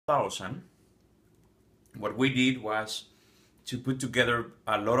2000, what we did was to put together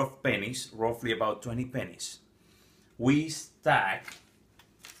a lot of pennies, roughly about 20 pennies. We stack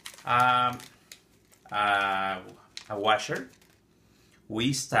a washer.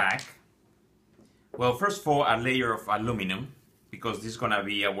 We stack, well, first of all, a layer of aluminum, because this is gonna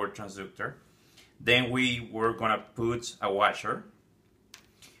be our transductor. Then we were gonna put a washer.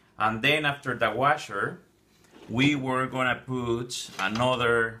 And then after the washer, we were gonna put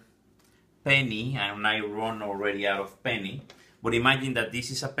another penny, and I run already out of penny, but imagine that this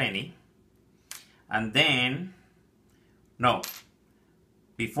is a penny. And then, no,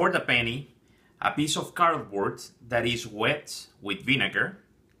 before the penny, a piece of cardboard that is wet with vinegar.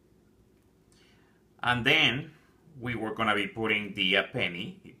 And then we were gonna be putting the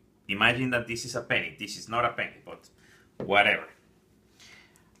penny. Imagine that this is a penny. This is not a penny, but whatever.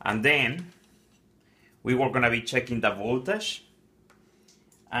 And then we were gonna be checking the voltage.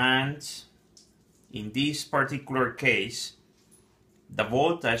 And in this particular case, the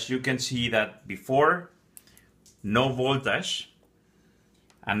voltage, you can see that before, no voltage.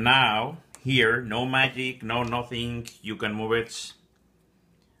 And now here, no magic, no nothing, you can move it.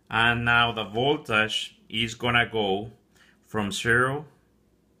 And now the voltage is gonna go from 0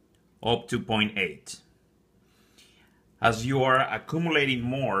 up to 0.8. As you are accumulating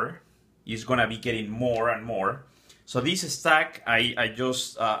more, it's gonna be getting more and more. So this stack, I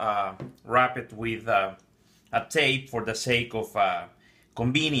just wrap it with a tape for the sake of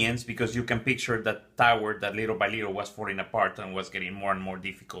convenience, because you can picture that tower that little by little was falling apart and was getting more and more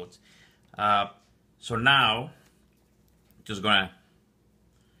difficult. So now, just gonna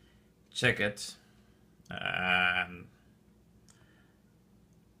check it.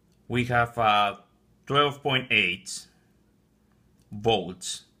 We have 12.8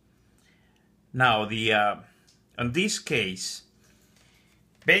 volts. Now in this case,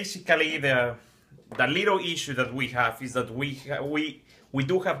 basically the little issue that we have is that we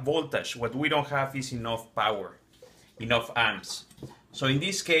do have voltage. What we don't have is enough power, enough amps. So in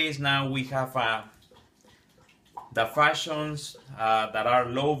this case now we have the fashions that are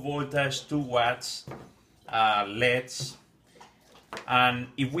low voltage, 2 watts, LEDs. And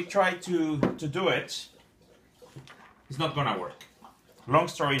if we try to do it, it's not gonna work. Long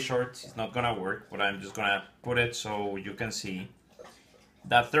story short, it's not gonna work, but I'm just gonna put it so you can see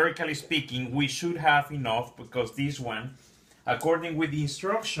that theoretically speaking, we should have enough, because this one, according with the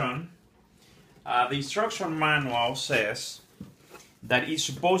instruction manual says that it's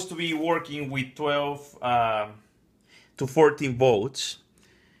supposed to be working with 12 to 14 volts.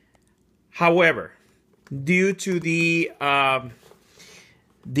 However, due to the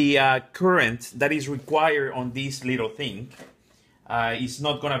current that is required on this little thing, it's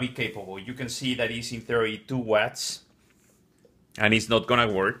not gonna be capable. You can see that it's in theory 2 watts, and it's not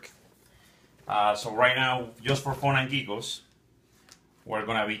gonna work. So right now, just for fun and giggles, we're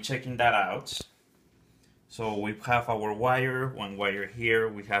gonna be checking that out. So we have our wire, one wire here,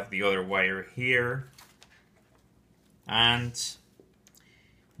 we have the other wire here, and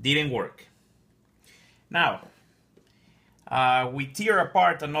didn't work. Now, we tear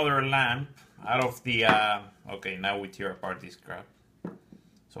apart another lamp out of the, okay, now we tear apart this crap.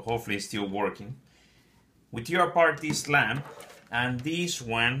 So hopefully it's still working. We tear apart this lamp, and this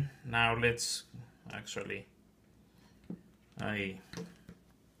one, now let's actually, I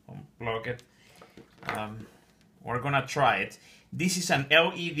unplug it. We're gonna try it. This is an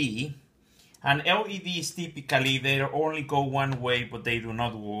LED. And LEDs typically, they only go one way, but they do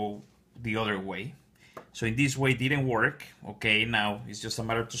not go the other way. So in this way, it didn't work. Okay, now it's just a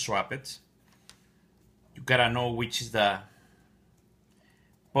matter to swap it. You gotta know which is the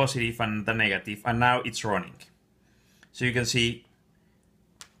positive and the negative, and now it's running. So you can see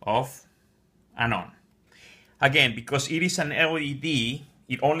off and on. Again, because it is an LED,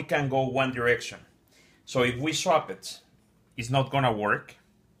 it only can go one direction. So if we swap it, it's not gonna work.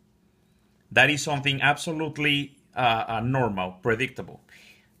 That is something absolutely normal, predictable.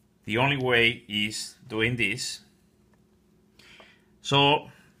 The only way is doing this.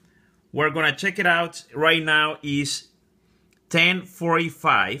 So we're gonna check it out. Right now is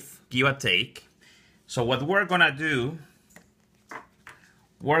 10:45, give or take. So what we're gonna do,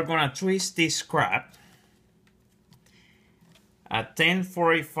 we're gonna twist this crap at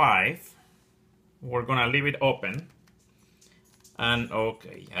 10:45. We're gonna leave it open. And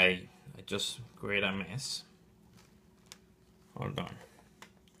okay, I just create a mess. Hold on.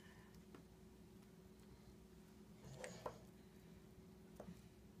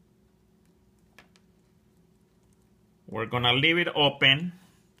 We're gonna leave it open.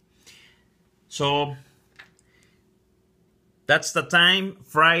 So That's the time,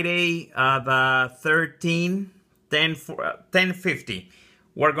 Friday, the 10:50.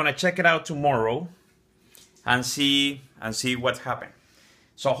 We're gonna check it out tomorrow and see what happened.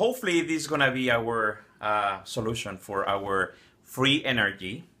 So hopefully this is gonna be our solution for our free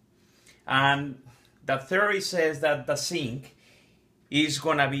energy. And the theory says that the zinc is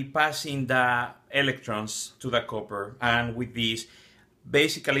gonna be passing the electrons to the copper, and with this,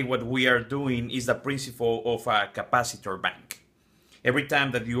 basically what we are doing is the principle of a capacitor bank. Every time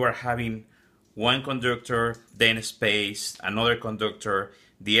that you are having one conductor, then space, another conductor,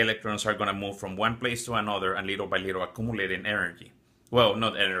 the electrons are going to move from one place to another and little by little accumulating energy. Well,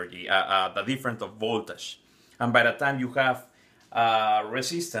 not energy, the difference of voltage. And by the time you have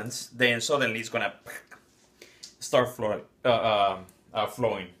resistance, then suddenly it's going to start flowing.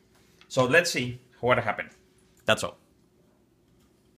 So let's see what happened. That's all.